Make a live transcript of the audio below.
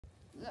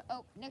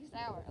Oh, next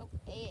hour. Oh,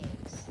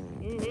 eggs.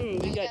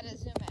 Mm-hmm. You gotta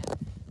zoom out.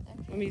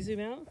 Let me zoom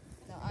out.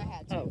 No, I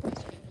had to. Oh.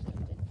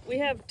 We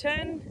have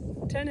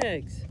 10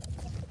 eggs.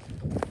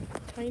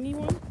 Tiny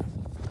one.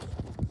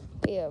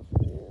 We have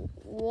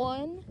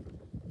 1,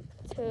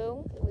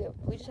 2.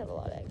 We just have a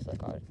lot of eggs.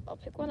 Look, I'll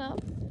pick one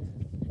up,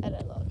 and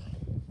then look,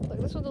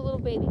 this one's a little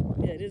baby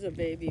one. Yeah, it is a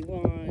baby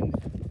one.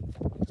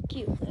 It's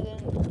cute. And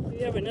then We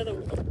have another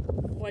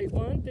white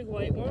one, big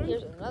white one.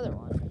 here's another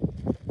one.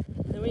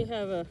 Then we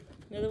have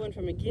another one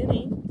from a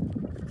guinea.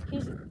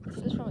 This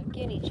is from a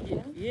guinea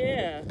chicken.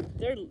 Yeah,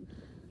 they're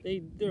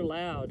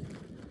loud.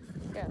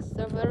 Yes,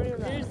 they're very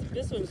loud.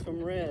 This one's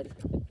from Red.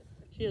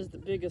 She has the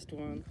biggest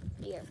one.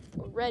 Yeah,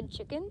 a red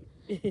chicken.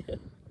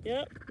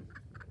 Yep.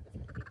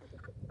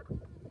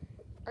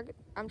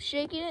 I'm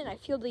shaking it and I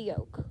feel the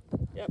yolk.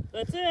 Yep,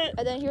 that's it.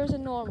 And then here's a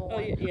normal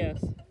one.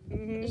 Yes.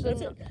 Mm-hmm.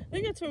 That's it. I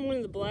think that's from one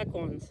of the black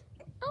ones.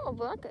 Oh,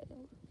 black egg.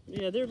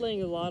 Yeah, they're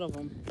laying a lot of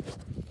them.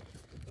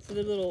 So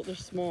they're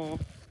small.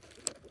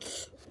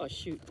 Oh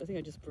shoot, I think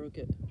I just broke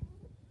it.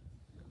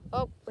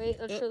 Oh, wait,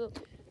 let's show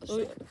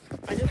the...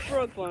 I just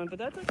broke one, but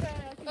that's okay.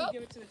 I can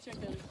give it to the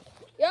chicken.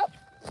 Yep.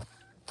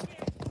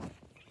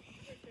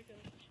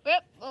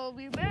 Yep, we'll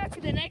be back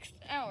in the next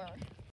hour.